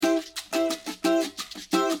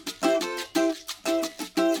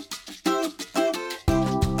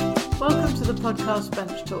podcast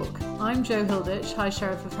Bench Talk. I'm Jo Hilditch, High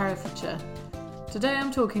Sheriff of Herefordshire. Today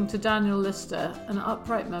I'm talking to Daniel Lister, an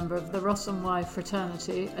upright member of the Ross-on-Wye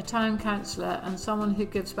fraternity, a town councillor and someone who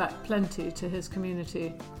gives back plenty to his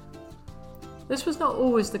community. This was not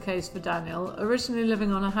always the case for Daniel, originally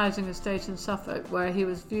living on a housing estate in Suffolk where he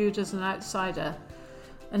was viewed as an outsider,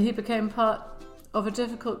 and he became part of a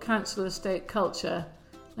difficult council estate culture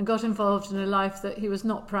and got involved in a life that he was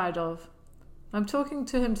not proud of. I'm talking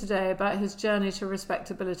to him today about his journey to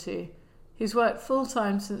respectability. He's worked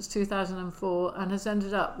full-time since 2004 and has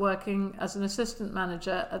ended up working as an assistant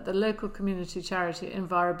manager at the local community charity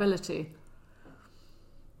Envirability.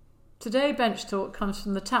 Today Bench Talk comes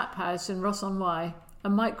from the Tap House in Ross-on-Wye, a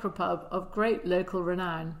micropub of great local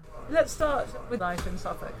renown. Let's start with life in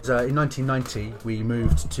Suffolk. In 1990 we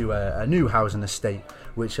moved to a new housing estate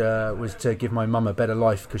which was to give my mum a better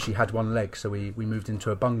life because she had one leg, so we moved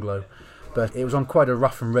into a bungalow. But it was on quite a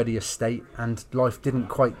rough and ready estate and life didn't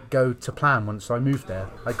quite go to plan once I moved there.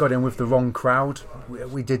 I got in with the wrong crowd.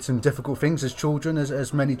 We did some difficult things as children,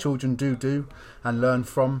 as many children do and learn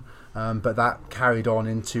from, but that carried on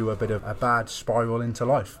into a bit of a bad spiral into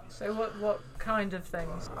life. So what kind of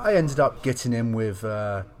things? I ended up getting in with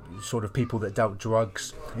sort of people that dealt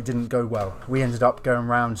drugs. It didn't go well. We ended up going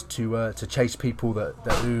around to chase people that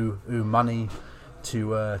owe money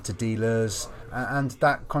to dealers, and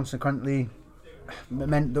that consequently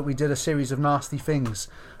meant that we did a series of nasty things.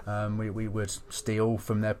 We would steal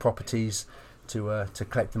from their properties to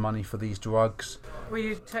collect the money for these drugs. Were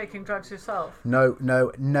you taking drugs yourself? No,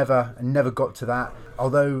 never got to that.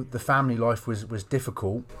 Although the family life was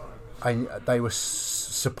difficult, they were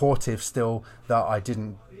supportive still that I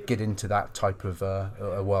didn't get into that type of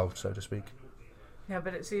a world, so to speak. Yeah,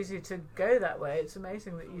 but it's easy to go that way. It's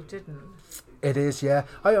amazing that you didn't. It is, yeah.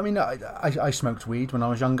 I smoked weed when I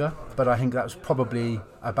was younger, but I think that was probably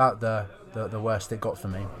about the worst it got for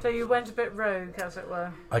me. So you went a bit rogue, as it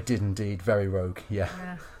were. I did indeed, very rogue, yeah.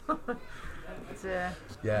 Yeah.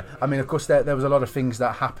 Yeah, I mean, of course, there was a lot of things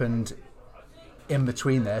that happened in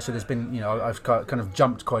between there. So there's been, I've kind of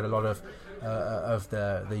jumped quite a lot of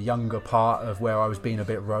the younger part of where I was being a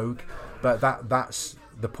bit rogue, but that's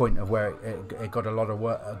the point of where it got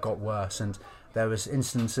got worse, and there was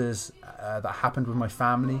instances that happened with my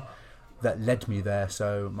family that led me there.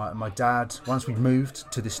 So my dad, once we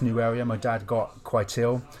moved to this new area, my dad got quite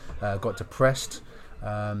ill, got depressed,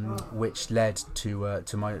 which led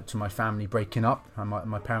to my family breaking up and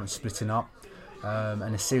my parents splitting up,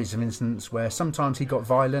 and a series of incidents where sometimes he got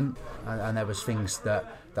violent, and there was things that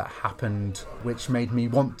happened which made me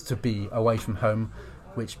want to be away from home,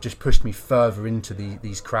 which just pushed me further into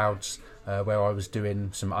these crowds where I was doing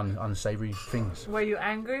some unsavoury things. Were you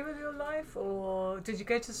angry with your life, or did you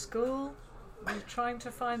go to school? Were you trying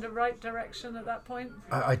to find a right direction at that point?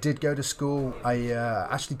 I did go to school. I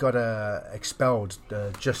actually got expelled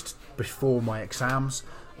just before my exams,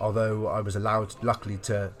 although I was allowed, luckily,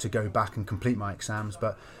 to go back and complete my exams.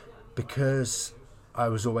 But because I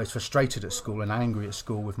was always frustrated at school and angry at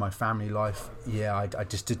school with my family life, I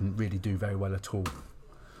just didn't really do very well at all.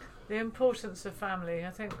 The importance of family,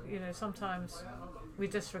 I think, sometimes we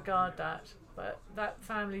disregard that, but that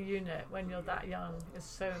family unit when you're that young is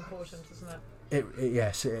so important, isn't it?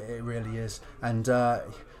 Yes, it really is. And I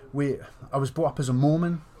was brought up as a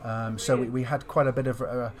Mormon, so we had quite a bit of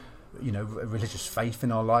religious faith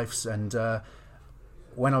in our lives, and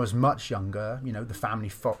when I was much younger, the family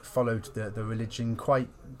followed the religion quite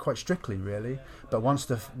strictly, really. But once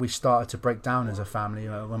we started to break down as a family,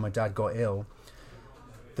 when my dad got ill,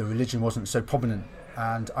 the religion wasn't so prominent,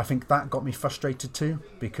 and I think that got me frustrated too,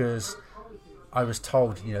 because I was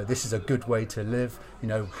told, this is a good way to live,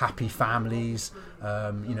 happy families.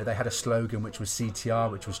 They had a slogan which was CTR,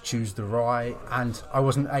 which was choose the right, and I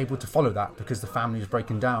wasn't able to follow that because the family was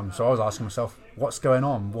breaking down. So I was asking myself, what's going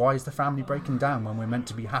on? Why is the family breaking down when we're meant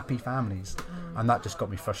to be happy families? And that just got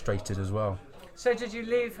me frustrated as well. So did you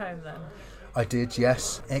leave home then? I did,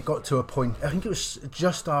 yes. It got to a point, I think it was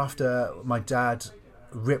just after my dad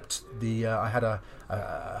ripped I had a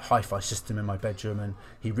hi-fi system in my bedroom, and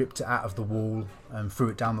he ripped it out of the wall and threw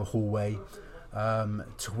it down the hallway,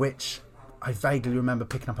 to which I vaguely remember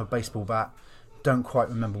picking up a baseball bat. Don't quite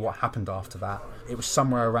remember what happened after that. It was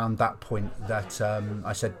somewhere around that point that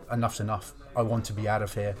I said, enough's enough, I want to be out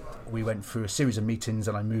of here. We went through a series of meetings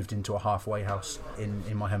and I moved into a halfway house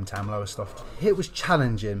in my hometown, Lowestoft. It was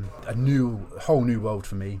challenging, a whole new world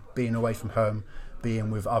for me, being away from home,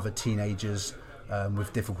 being with other teenagers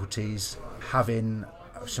with difficulties, having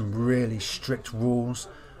some really strict rules,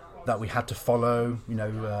 that we had to follow,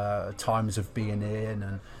 times of being in,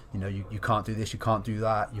 and you can't do this, you can't do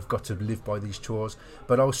that, you've got to live by these chores.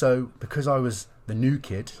 But also, because I was the new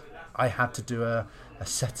kid, I had to do a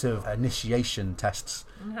set of initiation tests.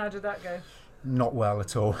 And how did that go? Not well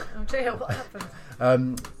at all. Oh dear, what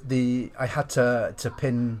happened? I had to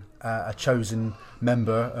pin a chosen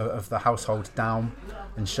member of the household down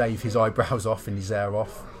and shave his eyebrows off and his hair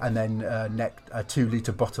off, and then neck a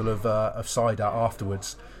 2-litre bottle of cider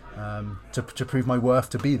afterwards, to prove my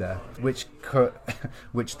worth to be there, which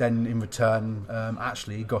then in return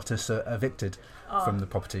actually got us evicted from the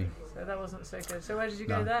property. So that wasn't so good. So where did you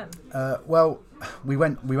go then? Well, we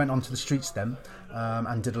went onto the streets then,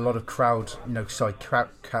 and did a lot of couch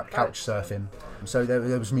surfing. So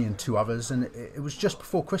there was me and 2 others, and it was just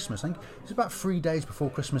before Christmas. I think it was about 3 days before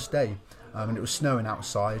Christmas Day, and it was snowing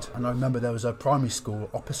outside. And I remember there was a primary school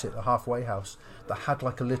opposite the halfway house that had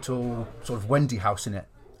like a little sort of Wendy house in it,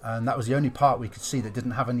 and that was the only part we could see that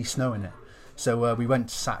didn't have any snow in it. So we went,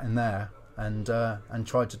 sat in there, and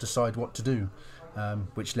tried to decide what to do.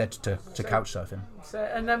 Which led to couch surfing. So,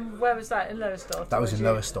 and then where was that, in Lowestoft? That was in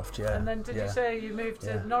Lowestoft, yeah. And then did you say you moved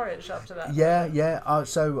to Norwich after that? Yeah.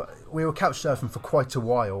 So we were couch surfing for quite a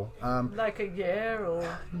while. Like a year, or?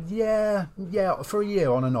 Yeah, for a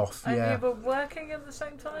year on and off. And you were working at the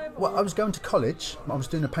same time? Well, I was going to college. I was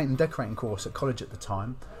doing a paint and decorating course at college at the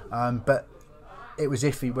time, but it was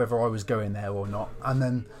iffy whether I was going there or not. And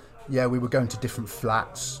then, we were going to different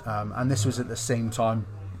flats, and this was at the same time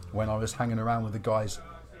when I was hanging around with the guys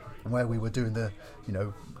where we were doing the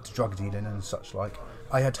drug dealing and such like.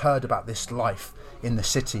 I had heard about this life in the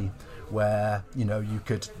city where you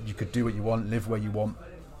could do what you want, live where you want,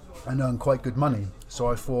 and earn quite good money. So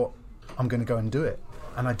I thought, I'm going to go and do it,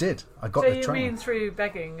 and I did. I got the train. So you mean through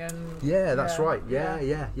begging and? Yeah, that's right.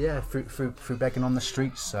 Yeah. Through begging on the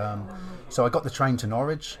streets. So I got the train to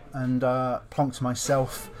Norwich and plonked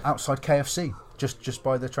myself outside KFC, just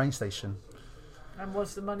by the train station. And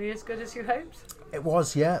was the money as good as you hoped? It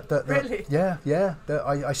was, yeah. Really? Yeah.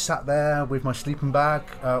 I sat there with my sleeping bag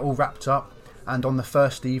all wrapped up, and on the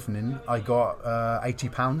first evening I got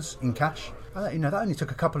 £80 in cash. That only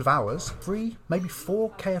took a couple of hours. 3, maybe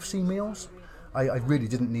 4 KFC meals. I really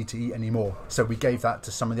didn't need to eat any more, so we gave that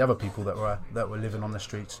to some of the other people that were living on the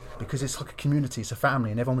streets, because it's like a community, it's a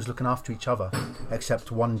family, and everyone was looking after each other,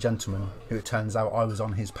 except one gentleman who it turns out I was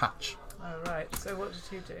on his patch. Oh right. So what did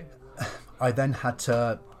you do? I then had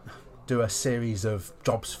to do a series of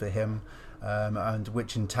jobs for him, and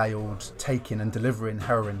which entailed taking and delivering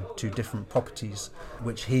heroin to different properties,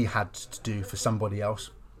 which he had to do for somebody else.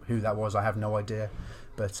 Who that was, I have no idea.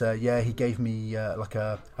 But he gave me like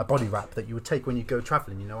a body wrap that you would take when you go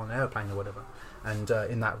travelling, on an airplane or whatever. And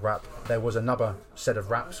in that wrap, there was another set of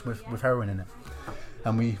wraps with heroin in it.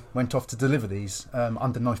 And we went off to deliver these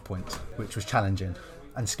under knife point, which was challenging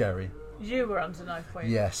and scary. You were under knife point?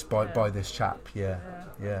 Yes, by this chap, yeah.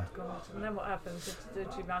 God. And then what happened? Did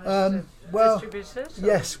you manage to distribute it? Or?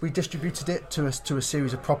 Yes, we distributed it to a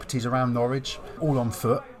series of properties around Norwich, all on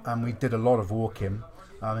foot, and we did a lot of walking.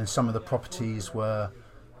 And some of the properties were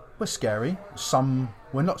scary, some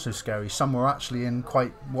were not so scary, some were actually in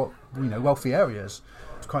quite wealthy areas.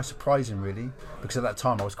 It was quite surprising, really, because at that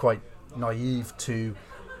time I was quite naive to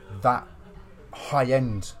that high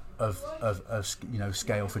end of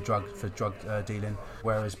scale for drug dealing,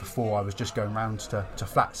 whereas before I was just going round to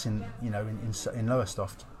flats in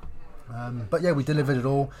Lowestoft. But we delivered it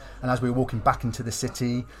all, and as we were walking back into the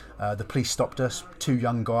city, the police stopped us. 2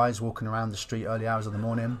 young guys walking around the street early hours of the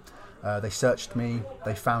morning. They searched me.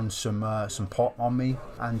 They found some pot on me,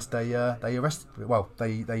 and they arrested me. Well,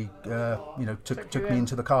 they took me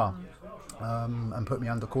into the car and put me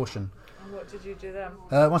under caution. And what did you do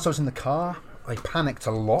then? Once I was in the car, I panicked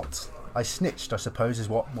a lot. I snitched, I suppose, is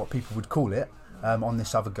what people would call it, on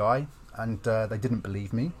this other guy, and they didn't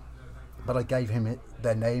believe me. But I gave him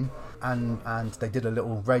their name, and they did a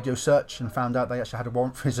little radio search and found out they actually had a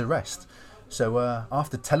warrant for his arrest. So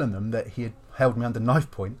after telling them that he had held me under knife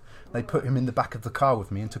point, they put him in the back of the car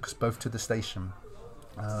with me and took us both to the station.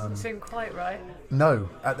 Doesn't seem quite right. No,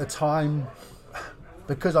 at the time,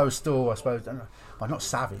 because I was still, I suppose, not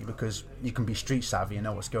savvy, because you can be street savvy and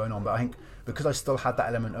know what's going on, but I think because I still had that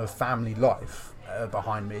element of family life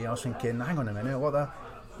behind me, I was thinking, hang on a minute, what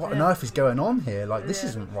on earth is going on here? Like, this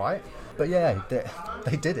isn't right. But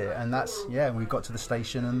they did it, and that's, we got to the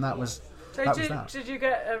station, and that was So that was that. Did you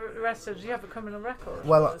get arrested? Did you have a criminal record?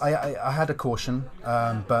 Well, I had a caution,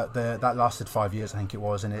 but that lasted 5 years, I think it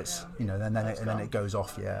was, and it's then it goes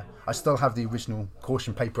off. Yeah, I still have the original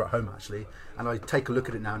caution paper at home actually, and I take a look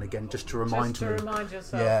at it now and again just to remind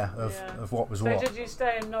yourself. Yeah, of what was what. So did you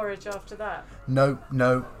stay in Norwich after that? No,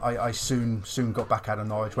 I soon got back out of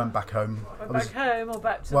Norwich, went back home. Back home or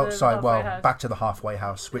back to the halfway house? Back to the halfway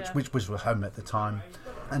house, which was home at the time,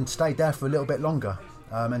 and stayed there for a little bit longer.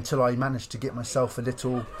 Until I managed to get myself a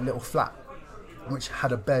little flat, which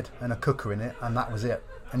had a bed and a cooker in it, and that was it.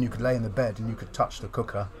 And you could lay in the bed and you could touch the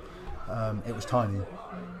cooker. It was tiny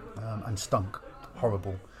and stunk,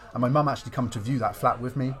 horrible. And my mum actually come to view that flat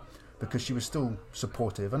with me because she was still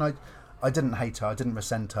supportive. And I didn't hate her, I didn't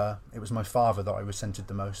resent her. It was my father that I resented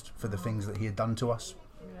the most for the things that he had done to us.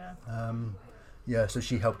 So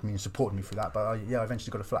she helped me and supported me through that. But I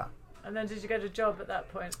eventually got a flat. And then did you get a job at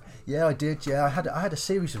that point? Yeah, I did. Yeah, I had a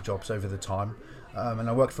series of jobs over the time, and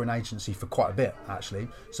I worked for an agency for quite a bit actually.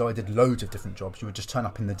 So I did loads of different jobs. You would just turn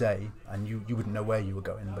up in the day, and you wouldn't know where you were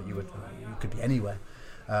going, but you could be anywhere.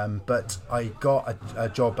 But I got a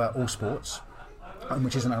job at All Sports,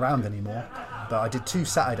 which isn't around anymore. But I did 2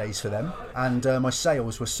 Saturdays for them, and my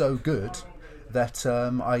sales were so good that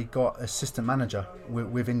I got assistant manager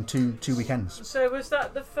within two weekends. So was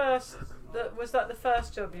that the first? Was that the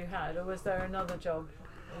first job you had, or was there another job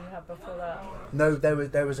you had before that? No,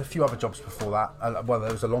 there was a few other jobs before that. Well,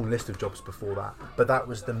 there was a long list of jobs before that, but that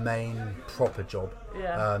was the main proper job.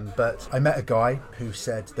 Yeah. But I met a guy who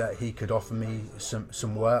said that he could offer me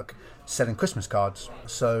some work selling Christmas cards.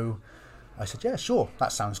 So I said, yeah, sure,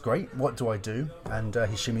 that sounds great. What do I do? And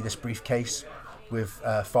he showed me this briefcase with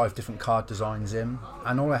 5 different card designs in,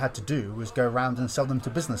 and all I had to do was go around and sell them to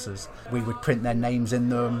businesses. We would print their names in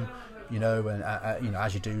them. And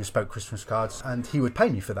as you do, spoke Christmas cards, and he would pay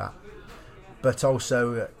me for that. But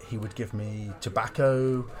also, he would give me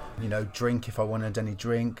tobacco, drink if I wanted any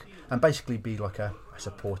drink, and basically be like a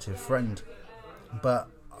supportive friend. But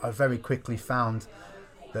I very quickly found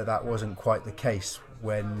that wasn't quite the case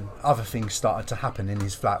when other things started to happen in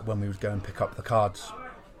his flat when we would go and pick up the cards.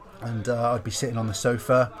 And I'd be sitting on the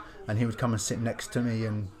sofa, and he would come and sit next to me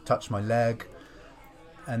and touch my leg,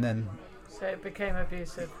 and then... So it became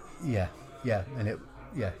abusive. Yeah, and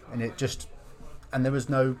there was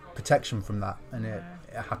no protection from that, and it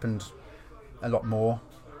happened a lot more,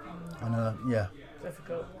 and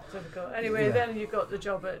difficult. Anyway, then you got the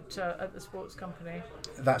job at the sports company.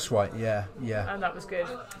 That's right. Yeah. And that was good.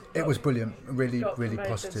 It was brilliant. Really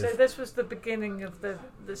positive. So this was the beginning of the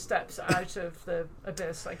steps out of the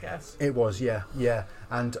abyss, I guess. It was, yeah,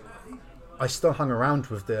 and I still hung around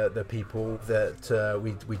with the people that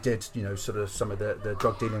we did, sort of some of the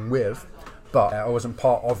drug dealing with, but I wasn't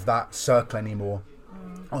part of that circle anymore,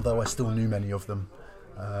 although I still knew many of them.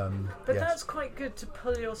 But that's quite good to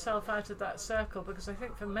pull yourself out of that circle, because I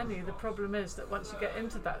think for many the problem is that once you get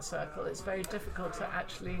into that circle, it's very difficult to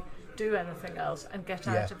actually do anything else and get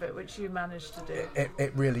out of it, which you managed to do.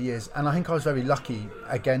 It really is, and I think I was very lucky,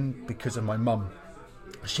 again, because of my mum.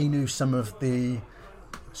 She knew some of the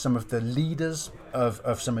leaders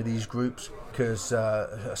of some of these groups, because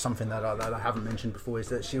something that I haven't mentioned before is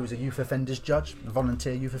that she was a youth offenders judge, a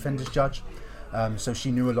volunteer youth offenders judge. So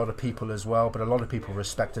she knew a lot of people as well, but a lot of people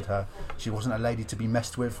respected her. She wasn't a lady to be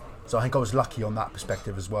messed with. So I think I was lucky on that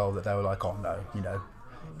perspective as well, that they were like, oh no,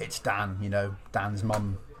 it's Dan, Dan's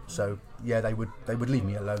mum. So yeah, they would leave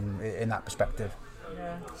me alone in that perspective.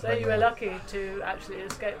 Yeah. So you were lucky to actually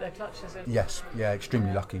escape their clutches. Yes, yeah,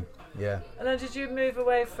 extremely lucky. Yeah. And then did you move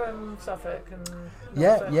away from Suffolk?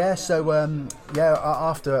 So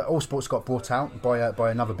after All Sports got bought out by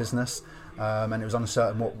another business, and it was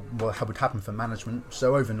uncertain what would happen for management.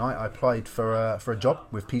 So overnight, I applied for a job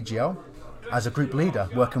with PGL as a group leader,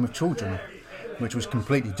 working with children, which was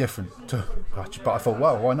completely different. But I thought,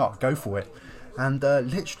 well, why not? Go for it. And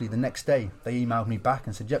literally the next day, they emailed me back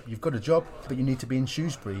and said, yep, you've got a job, but you need to be in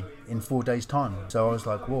Shrewsbury in 4 days' time. So I was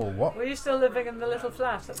like, whoa, what? Were you still living in the little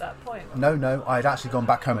flat at that point? No, I had actually gone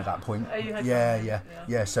back home at that point. Oh, you had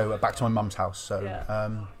Yeah, so back to my mum's house. So,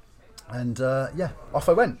 off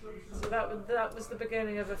I went. So that was the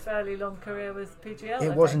beginning of a fairly long career with PGL.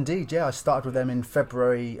 It was indeed, yeah. I started with them in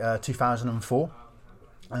February 2004,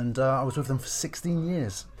 and I was with them for 16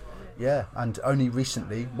 years. Yeah, and only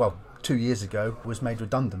recently, 2 years ago, was made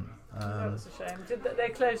redundant. That was a shame. They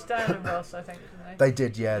closed down in Ross, I think, didn't they? They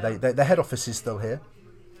did, yeah. Their head office is still here.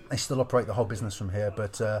 They still operate the whole business from here,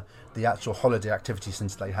 but the actual holiday activity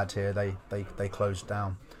since they had here, they closed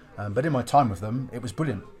down. But in my time with them, it was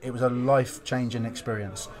brilliant. It was a life-changing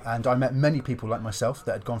experience. And I met many people like myself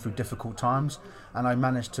that had gone through difficult times, and I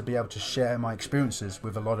managed to be able to share my experiences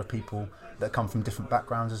with a lot of people that come from different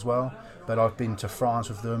backgrounds as well. But I've been to France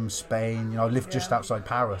with them, Spain. I lived just outside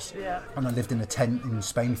Paris, and I lived in a tent in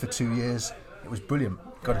Spain for 2 years. It was brilliant.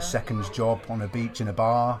 Got a second job on a beach in a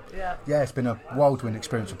bar. It's been a whirlwind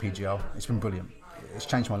experience with PGL. It's been brilliant. It's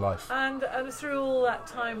changed my life. And through all that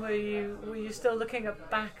time, were you still looking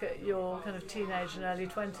back at your kind of teenage and early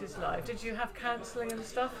 20s life? Did you have counselling and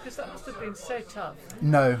stuff? Because that must have been so tough.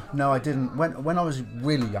 No, I didn't. When I was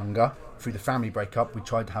really younger, through the family breakup, we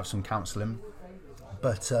tried to have some counselling.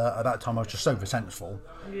 But at that time, I was just so resentful.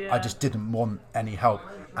 I just didn't want any help.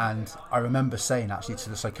 And I remember saying, actually, to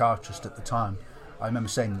the psychiatrist at the time, I remember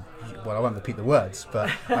saying, well, I won't repeat the words,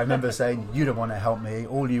 but I remember saying, you don't want to help me.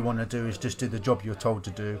 All you want to do is just do the job you're told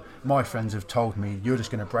to do. My friends have told me you're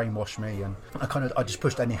just going to brainwash me. And I just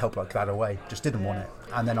pushed any help like that away. Just didn't want it.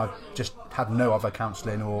 And then I've just had no other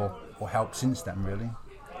counselling or help since then, really.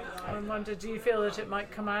 I wonder, do you feel that it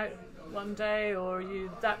might come out one day, or are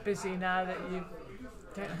you that busy now that you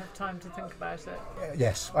don't have time to think about it?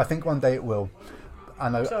 Yes, I think one day it will.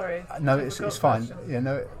 Sorry. No, it's fine.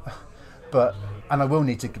 And I will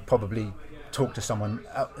need to probably talk to someone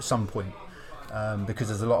at some point, because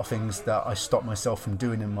there's a lot of things that I stop myself from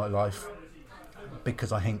doing in my life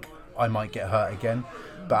because I think I might get hurt again.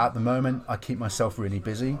 But at the moment, I keep myself really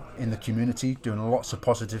busy in the community, doing lots of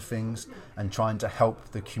positive things and trying to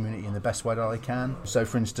help the community in the best way that I can. So,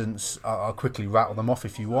 for instance, I'll quickly rattle them off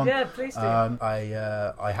if you want. Yeah, please do.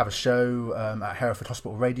 I have a show at Hereford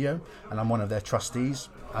Hospital Radio, and I'm one of their trustees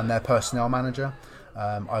and their personnel manager.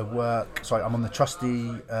 I'm on the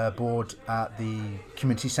trustee board at the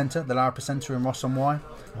community centre, the Larrapper Centre in Ross-on-Wye.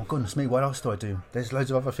 Oh goodness me, what else do I do? There's loads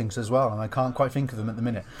of other things as well, and I can't quite think of them at the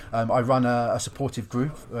minute. I run a supportive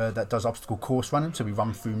group that does obstacle course running, so we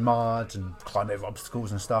run through mud and climb over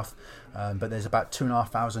obstacles and stuff. But there's about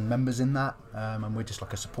 2,500 members in that, and we're just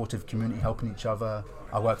like a supportive community helping each other.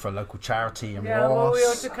 I work for a local charity in Ross. Well, we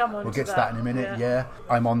ought to come on We'll get to that in a minute, yeah.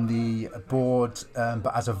 I'm on the board,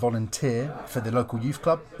 but as a volunteer for the local youth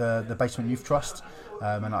club, the Basement Youth Trust,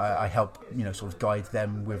 and I help, sort of guide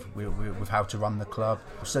them with how to run the club.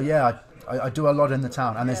 So, yeah, I do a lot in the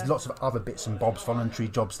town, and there's lots of other bits and bobs, voluntary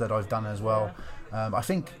jobs that I've done as well. I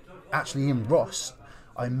think, actually, in Ross,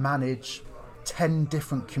 I manage 10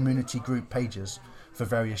 different community group pages for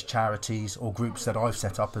various charities or groups that I've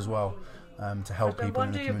set up as well. To help people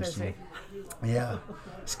in the community. Yeah,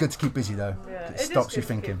 it's good to keep busy though. It stops you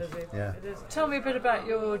thinking. Yeah. Tell me a bit about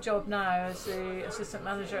your job now as the assistant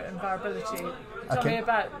manager at Envirobility. Tell me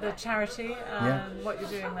about the charity and what you're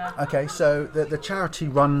doing there. Okay, so the charity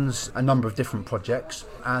runs a number of different projects,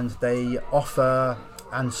 and they offer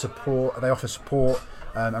support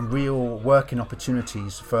and real working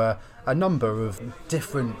opportunities for a number of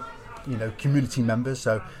different, community members.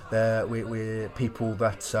 So we're people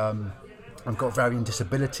that I've got varying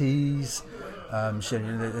disabilities.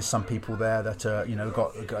 There's some people there that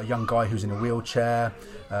got a young guy who's in a wheelchair,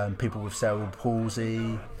 people with cerebral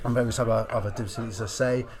palsy, and various other disabilities, I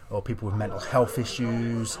say, or people with mental health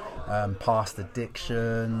issues, past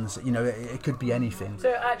addictions. It could be anything.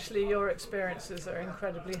 So actually, your experiences are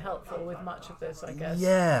incredibly helpful with much of this, I guess.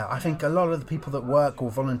 Yeah, I think a lot of the people that work or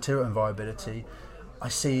volunteer at Envirobility, I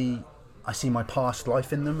see my past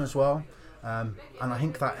life in them as well. And I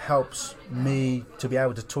think that helps me to be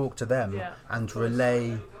able to talk to them and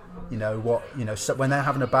relay, so when they're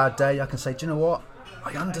having a bad day, I can say, do you know what?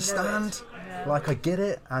 I understand, I get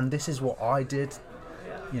it, and this is what I did,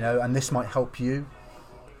 and this might help you.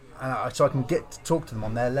 So I can get to talk to them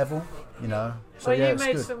on their level, So you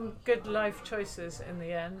made some good life choices in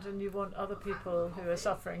the end, and you want other people who are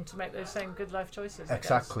suffering to make those same good life choices.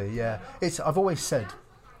 Exactly, yeah. I've always said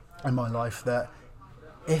in my life that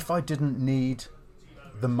if I didn't need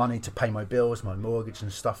the money to pay my bills, my mortgage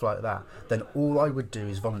and stuff like that, then all I would do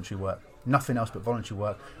is voluntary work. Nothing else but voluntary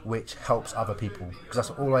work, which helps other people. Because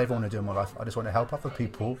that's all I ever want to do in my life. I just want to help other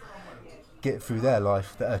people get through their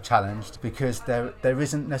life that are challenged, because there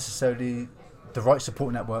isn't necessarily the right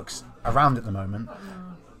support networks around at the moment,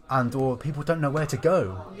 or people don't know where to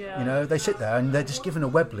go. They sit there and they're just given a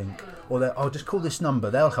web link, or I'll just call this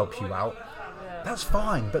number, they'll help you out. That's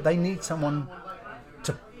fine, but they need someone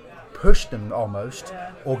to push them almost,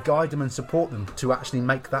 or guide them and support them to actually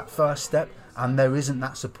make that first step, and there isn't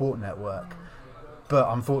that support network. But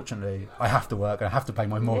unfortunately, I have to work and I have to pay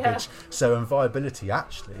my mortgage. So Envirobility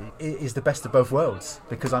actually is the best of both worlds,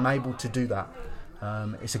 because I'm able to do that.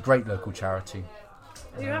 It's a great local charity.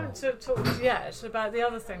 You haven't talked yet about the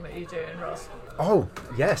other thing that you do in Ross. Oh,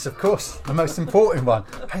 yes, of course. The most important one.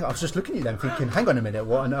 Hang on, I was just looking at them thinking, hang on a minute,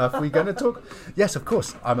 what on earth are we going to talk? Yes, of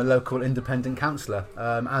course. I'm a local independent councillor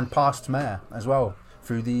and past mayor as well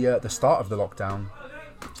through the start of the lockdown.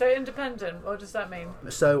 So independent, what does that mean?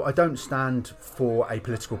 So I don't stand for a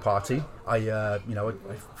political party. I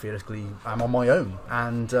theoretically am on my own,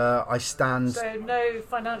 and I stand. So no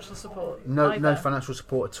financial support. No financial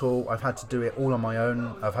support at all. I've had to do it all on my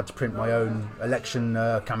own. I've had to print my own election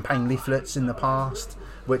campaign leaflets in the past,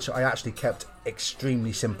 which I actually kept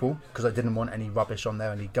extremely simple because I didn't want any rubbish on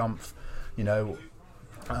there, any gumph. I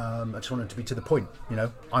just wanted to be to the point.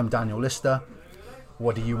 I'm Daniel Lister.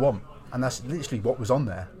 What do you want? And that's literally what was on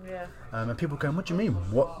there. Yeah. And people going, what do you mean?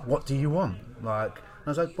 What do you want? And I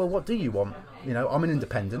was like, well, what do you want? I'm an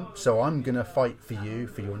independent, so I'm going to fight for you,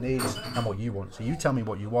 for your needs and what you want. So you tell me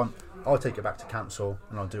what you want, I'll take it back to council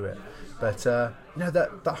and I'll do it. But,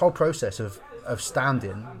 that whole process of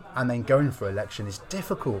standing and then going for election is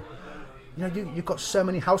difficult. You've got so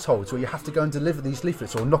many households where you have to go and deliver these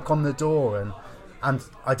leaflets or knock on the door. And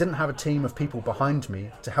I didn't have a team of people behind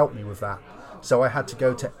me to help me with that. So I had to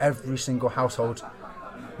go to every single household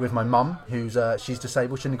with my mum, who's she's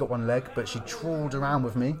disabled. She only got one leg, but she trawled around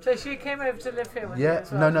with me. So she came over to live here with you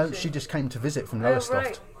as well, no, she just came to visit from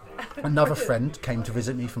Lowestoft. Right. Another friend came to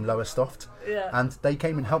visit me from Lowestoft, yeah. And they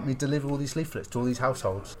came and helped me deliver all these leaflets to all these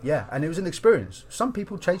households. Yeah, and it was an experience. Some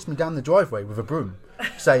people chased me down the driveway with a broom,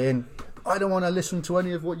 saying, I don't want to listen to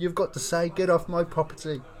any of what you've got to say, get off my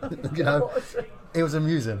property. It was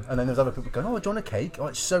amusing. And then there's other people going, oh, do you want a cake? Oh,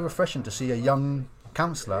 it's so refreshing to see a young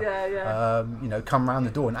councillor come round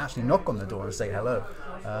the door and actually knock on the door and say hello.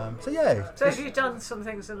 So have you done some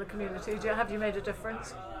things in the community? Have you made a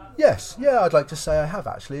difference? Yes, I'd like to say I have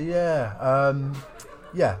actually, I've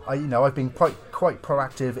been quite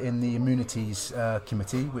proactive in the Amenities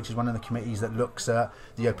Committee, which is one of the committees that looks at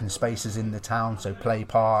the open spaces in the town, so play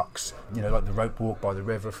parks, like the rope walk by the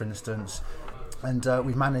river, for instance. And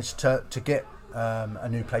we've managed to get a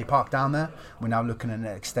new play park down there. We're now looking at an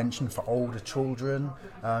extension for older children.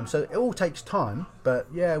 So it all takes time,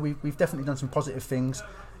 but we've definitely done some positive things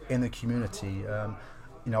in the community.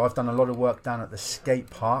 I've done a lot of work down at the skate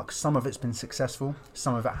park. Some of it's been successful,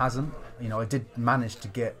 some of it hasn't. I did manage to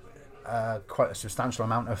get quite a substantial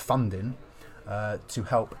amount of funding to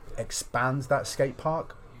help expand that skate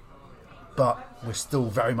park, but we're still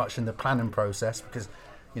very much in the planning process because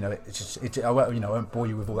I won't bore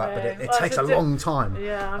you with all that, but it takes a long time.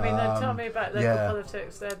 Yeah, then tell me about local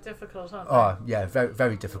politics. They're difficult, aren't they? Oh, yeah, very,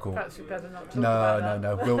 very difficult. Perhaps we better not talk about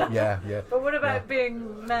that. No. Yeah. But what about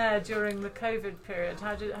being mayor during the COVID period?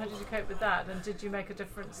 How did you cope with that? And did you make a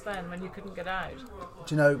difference then when you couldn't get out?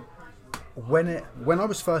 Do you know, when I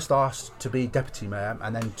was first asked to be deputy mayor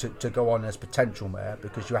and then to go on as potential mayor,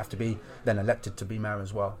 because you have to be then elected to be mayor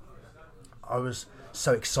as well, I was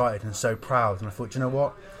so excited and so proud, and I thought, you know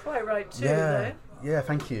what? Quite right too, though. Yeah,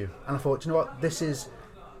 thank you. And I thought, you know what? This is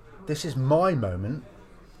my moment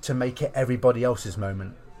to make it everybody else's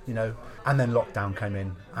moment, And then lockdown came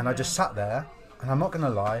in, and I just sat there, and I'm not going to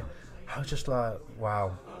lie, I was just like,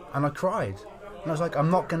 wow, and I cried. And I was like, I'm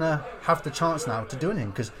not going to have the chance now to do anything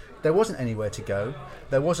because there wasn't anywhere to go.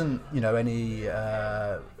 There wasn't, any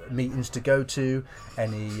meetings to go to,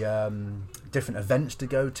 any different events to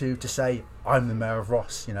go to say, I'm the Mayor of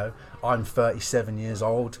Ross, I'm 37 years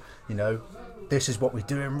old, this is what we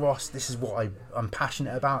do in Ross, this is what I'm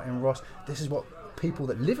passionate about in Ross, this is what people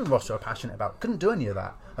that live in Ross are passionate about. Couldn't do any of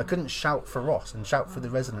that. I couldn't shout for Ross and shout for the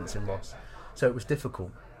residents in Ross. So it was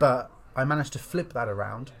difficult. But I managed to flip that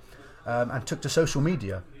around and took to social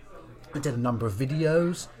media. I did a number of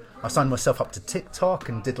videos. I signed myself up to TikTok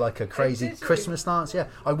and did like a crazy Christmas dance. Yeah,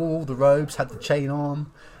 I wore all the robes, had the chain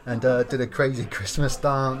on, and did a crazy Christmas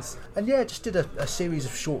dance. And just did a series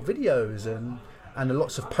of short videos and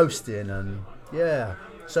lots of posting and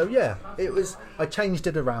So it was. I changed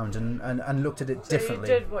it around and looked at it differently.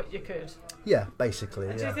 So you did what you could. Yeah, basically.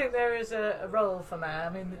 And do you think there is a role for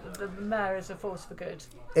mayor? The mayor is a force for good.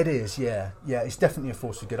 It is, yeah. It's definitely a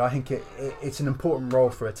force for good. I think it's an important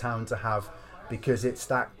role for a town to have because it's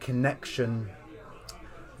that connection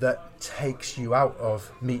that takes you out of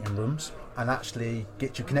meeting rooms and actually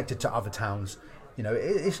gets you connected to other towns.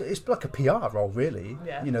 It's like a PR role, really.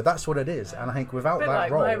 Yeah. That's what it is. And I think without that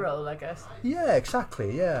like role, my role, I guess. Yeah,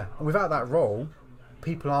 exactly. Yeah, and without that role,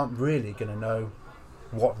 people aren't really going to know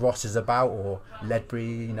what Ross is about, or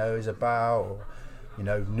Ledbury, is about, or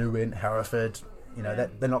Newent, Hereford.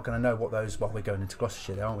 They're not going to know what those. Well, we're going into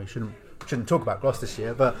Gloucestershire, aren't we? Shouldn't talk about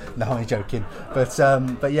Gloucestershire, but no, I'm joking. But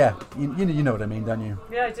yeah, you know what I mean, don't you?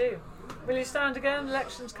 Yeah, I do. Will you stand again?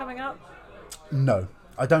 Elections coming up? No.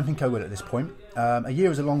 I don't think I will at this point. A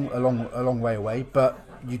year is a long way away, but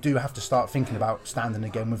you do have to start thinking about standing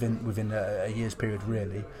again within a year's period,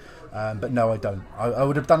 really. But no, I don't. I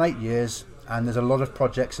would have done 8 years, and there's a lot of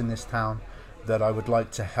projects in this town that I would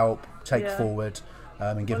like to help take forward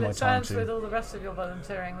and give my time to. Well, it sounds with all the rest of your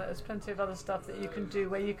volunteering that there's plenty of other stuff that you can do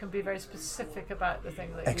where you can be very specific about the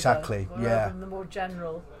thing that exactly, you do, rather than the more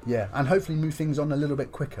general. Yeah, and hopefully move things on a little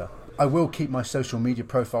bit quicker. I will keep my social media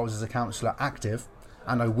profiles as a councillor active,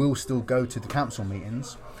 and I will still go to the council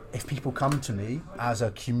meetings. If people come to me as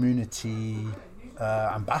a community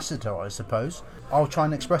ambassador, I suppose, I'll try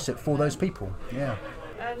and express it for those people. Yeah.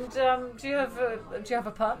 And do you have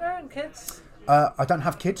a partner and kids? I don't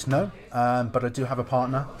have kids, no, but I do have a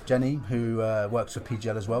partner, Jenny, who works for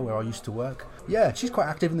PGL as well, where I used to work. Yeah, she's quite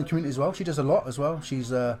active in the community as well. She does a lot as well. She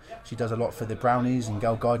does a lot for the Brownies and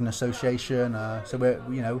Girl Garden Association. So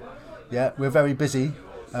we're very busy.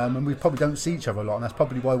 And we probably don't see each other a lot, and that's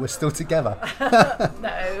probably why we're still together.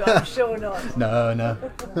 No, I'm sure not. No.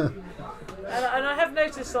 And I have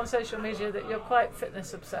noticed on social media that you're quite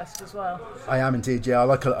fitness obsessed as well. I am indeed, yeah. I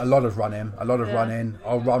like a lot of running. Running.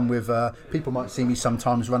 I'll run with, people might see me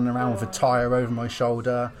sometimes running around with a tyre over my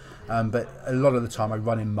shoulder, but a lot of the time I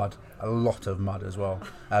run in mud. A lot of mud as well.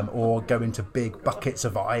 Or go into big buckets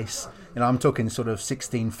of ice. I'm talking sort of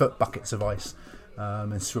 16-foot buckets of ice.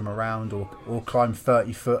 And swim around or climb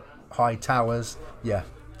 30-foot high towers. Yeah,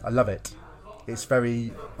 I love it. It's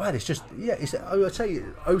very well. It's just I would say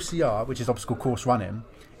OCR, which is obstacle course running,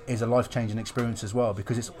 is a life-changing experience as well,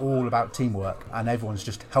 because it's all about teamwork and everyone's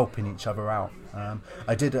just helping each other out.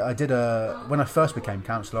 I did when I first became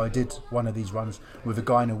councillor, I did one of these runs with a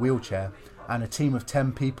guy in a wheelchair, and a team of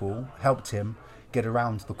 10 people helped him get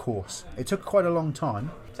around the course. It took quite a long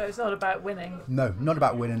time. So it's not about winning. No, not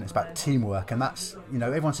about winning. It's about teamwork, and that's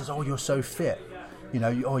everyone says, "Oh, you're so fit."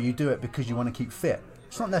 You do it because you want to keep fit.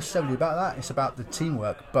 It's not necessarily about that. It's about the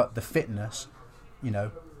teamwork, but the fitness,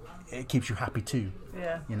 it keeps you happy too.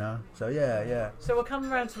 Yeah. So yeah. So we'll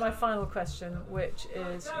come around to my final question, which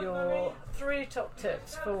is your 3 top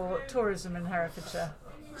tips for tourism in Herefordshire.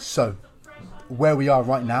 So, where we are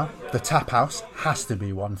right now, the Tap House has to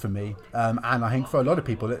be one for me, and I think for a lot of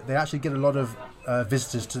people, they actually get a lot of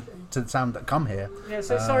visitors to the town that come here. Yeah,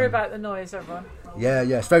 so sorry about the noise, everyone. Yeah,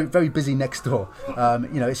 it's very, very busy next door.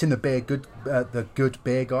 It's in the Good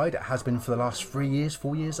Beer Guide. It has been for the last 4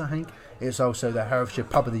 years, I think. It's also the Herefordshire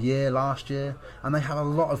Pub of the Year last year, and they have a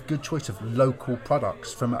lot of good choice of local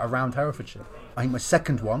products from around Herefordshire. I think my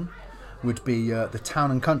second one would be the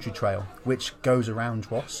Town and Country Trail, which goes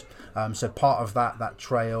around Ross. So part of that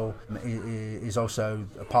trail is also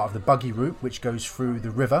a part of the buggy route, which goes through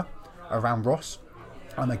the river around Ross.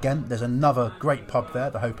 And again, there's another great pub there,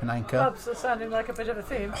 the Hope and Anchor. Pubs are sounding like a bit of a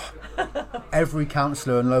theme. Every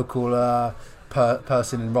councillor and local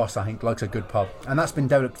person in Ross, I think, likes a good pub. And that's been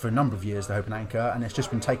developed for a number of years, the Hope and Anchor, and it's just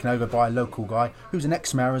been taken over by a local guy who's an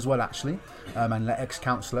ex-mayor as well, actually, and an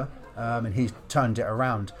ex-councillor. And he's turned it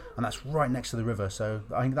around, and that's right next to the river, so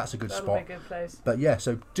I think that's a good spot. That'll be a good place. But yeah,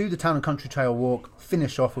 so do the Town and Country Trail walk,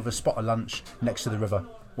 finish off with a spot of lunch next to the river.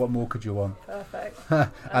 What more could you want? Perfect.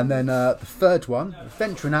 And then the third one,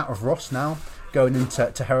 venturing out of Ross now, going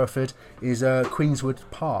into Hereford, is Queenswood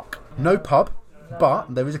Park. No pub,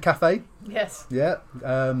 but there is a cafe. Yes. Yeah,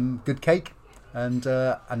 good cake, and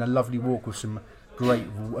a lovely walk with some great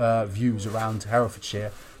views around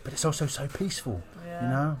Herefordshire. But it's also so peaceful.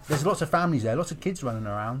 Yeah. There's lots of families there, lots of kids running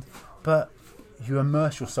around, but you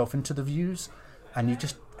immerse yourself into the views, and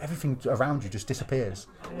everything around you just disappears.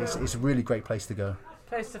 Yeah. It's a really great place to go.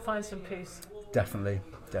 Place to find some peace. Definitely.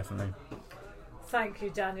 Thank you,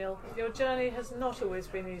 Daniel. Your journey has not always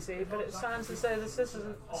been easy, but it sounds as though the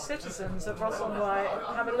citizens of Ross-on-Wye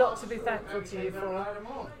have a lot to be thankful to you for,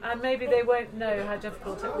 and maybe they won't know how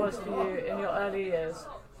difficult it was for you in your early years.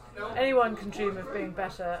 Anyone can dream of being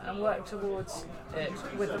better and work towards it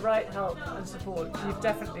with the right help and support. You've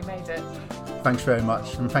definitely made it. Thanks very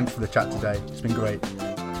much, and thanks for the chat today. It's been great.